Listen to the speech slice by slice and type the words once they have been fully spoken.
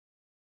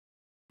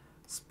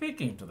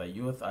Speaking to the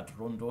youth at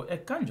Rundu,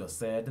 Ekandjo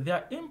said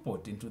their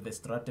input into the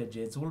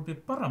strategies will be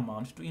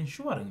paramount to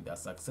ensuring their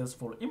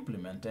successful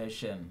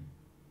implementation.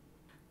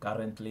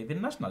 Currently, the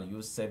National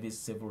Youth Service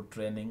Civil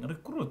Training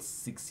recruits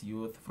 6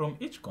 youth from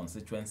each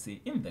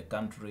constituency in the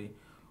country,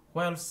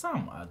 while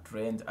some are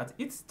trained at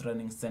its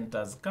training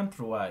centers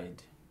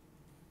countrywide.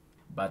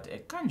 But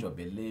Ekandjo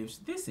believes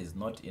this is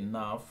not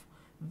enough,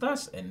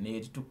 thus a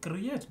need to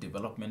create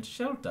development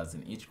shelters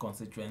in each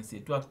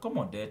constituency to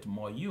accommodate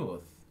more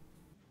youth.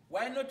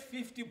 Why not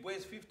 50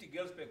 boys, 50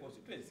 girls per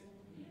constituency?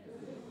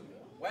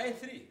 Why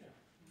 3?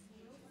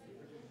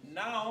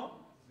 Now,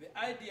 the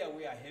idea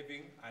we are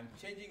having and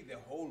changing the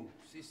whole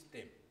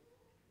system.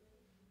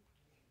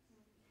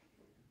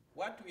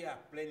 What we are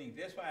planning,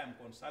 that's why I'm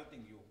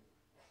consulting you,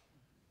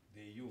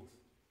 the youth.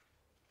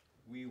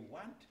 We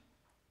want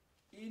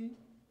in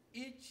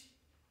each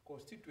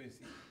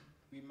constituency,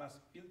 we must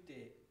build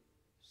a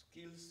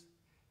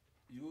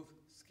youth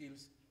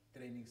skills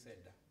training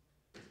center.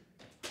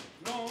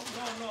 No.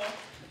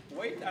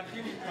 Wait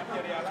until it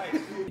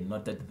materializes. He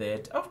noted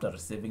that after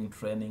receiving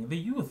training, the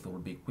youth will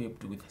be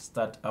equipped with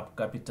start-up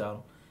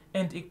capital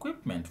and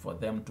equipment for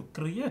them to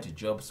create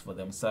jobs for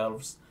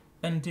themselves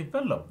and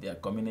develop their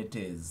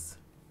communities.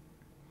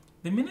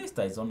 The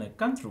minister is on a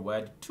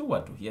countrywide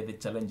tour to hear the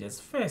challenges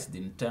faced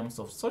in terms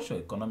of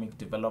socio-economic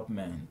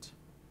development.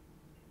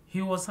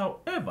 He was,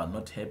 however,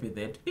 not happy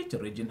that each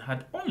region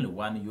had only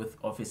one youth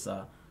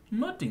officer,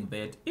 noting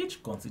that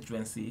each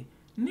constituency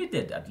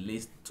needed at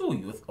least 2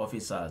 youth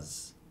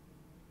officers.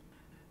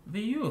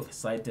 The youth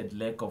cited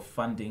lack of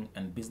funding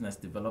and business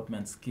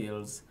development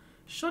skills,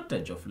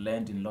 shortage of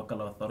land in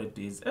local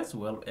authorities, as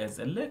well as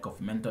a lack of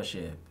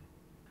mentorship.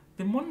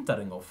 The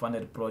monitoring of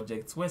funded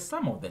projects were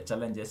some of the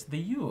challenges the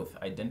youth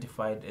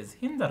identified as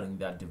hindering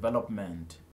their development.